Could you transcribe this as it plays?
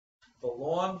the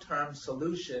long-term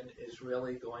solution is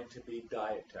really going to be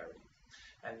dietary.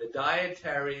 And the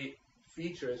dietary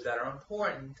features that are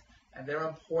important, and they're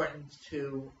important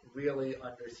to really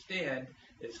understand,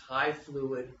 is high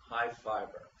fluid, high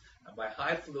fiber. And by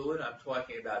high fluid, I'm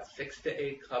talking about 6 to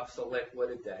 8 cups of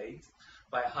liquid a day.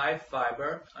 By high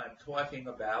fiber, I'm talking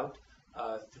about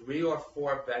 3 or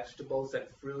 4 vegetables and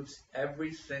fruits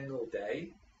every single day.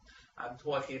 I'm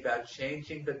talking about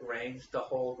changing the grains to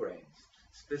whole grains.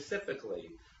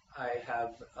 Specifically, I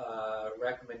have a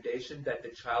recommendation that the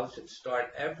child should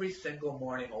start every single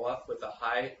morning off with a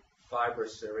high fiber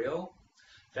cereal.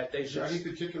 That they should. Is there any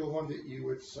particular one that you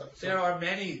would suggest? There are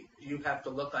many. You have to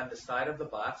look on the side of the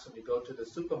box when you go to the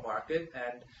supermarket,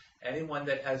 and anyone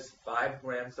that has 5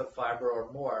 grams of fiber or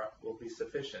more will be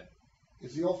sufficient.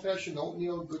 Is the old-fashioned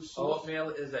oatmeal a good source?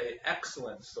 Oatmeal is an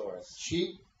excellent source.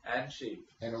 Cheap? And cheap.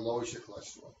 And it lowers your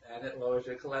cholesterol. And it lowers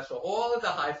your cholesterol. All of the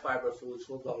high fiber foods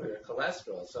will lower your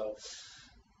cholesterol. So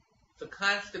the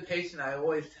constipation, I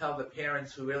always tell the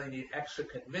parents who really need extra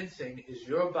convincing, is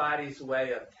your body's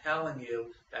way of telling you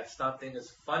that something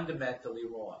is fundamentally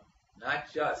wrong.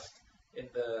 Not just in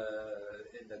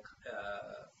the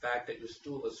fact that your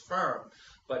stool is firm,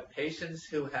 but patients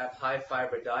who have high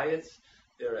fiber diets,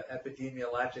 there are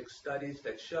epidemiologic studies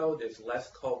that show there's less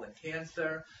colon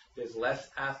cancer, there's less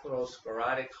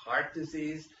atherosclerotic heart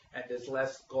disease, and there's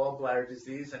less gallbladder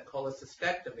disease and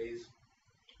cholecystectomies,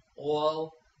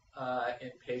 all in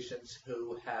patients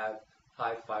who have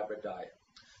high fiber diet.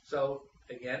 So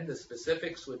again, the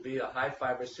specifics would be a high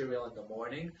fiber cereal in the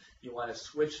morning. You want to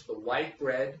switch the white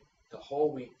bread to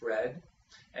whole wheat bread,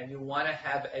 and you want to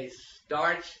have a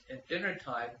starch at dinner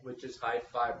time, which is high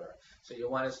fiber. So you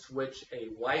want to switch a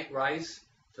white rice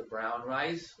to brown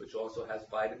rice, which also has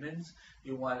vitamins.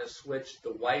 You want to switch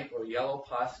the white or yellow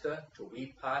pasta to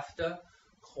wheat pasta,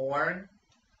 corn,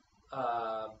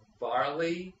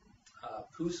 barley,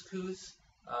 couscous,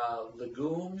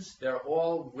 legumes. They're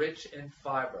all rich in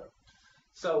fiber.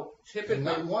 So typically, and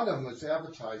not one of them is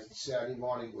advertised Saturday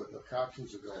morning where the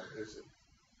cartoons are going, is it?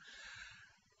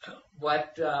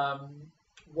 What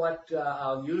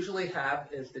I'll usually have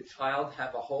is the child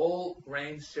have a whole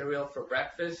grain cereal for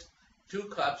breakfast, 2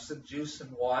 cups of juice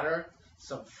and water,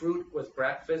 some fruit with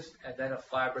breakfast, and then a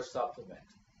fiber supplement.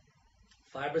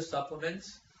 Fiber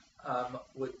supplements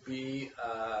would be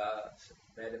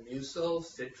Metamucil,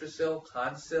 Citrasil,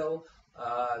 Consil.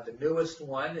 The newest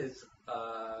one is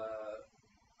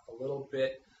a little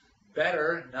bit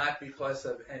better, not because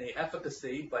of any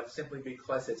efficacy, but simply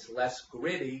because it's less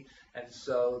gritty, and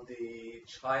so the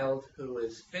child who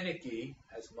is finicky,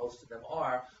 as most of them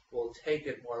are, will take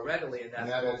it more readily, and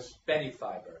that's called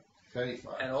Benifiber.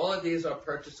 Benifiber. And all of these are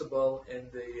purchasable in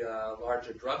the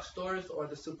larger drugstores or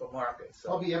the supermarkets. So,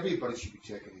 probably everybody should be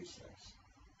taking these things.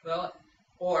 Well,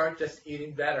 or just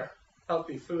eating better,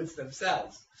 healthy foods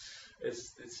themselves.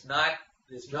 It's not.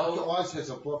 There's no. Dr. Oz has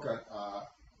a book on.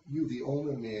 The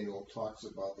Owner Manual talks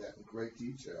about that in great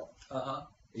detail.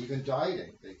 Even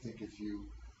dieting. They think if you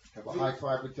have a high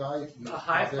fiber diet... A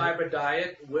high fiber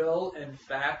diet will, in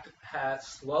fact,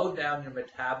 slow down your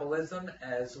metabolism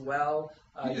as well.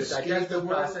 Your digestive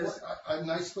process. A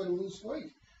nice way to lose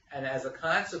weight. And as a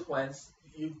consequence,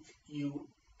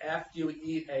 after you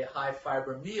eat a high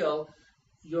fiber meal,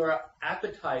 your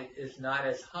appetite is not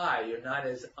as high. You're not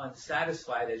as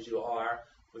unsatisfied as you are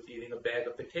with eating a bag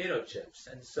of potato chips.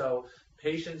 And so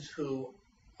patients who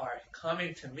are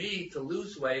coming to me to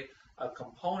lose weight, a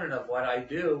component of what I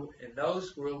do in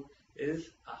those groups is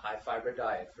a high fiber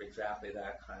diet for exactly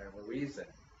that kind of a reason.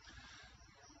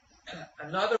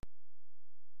 Another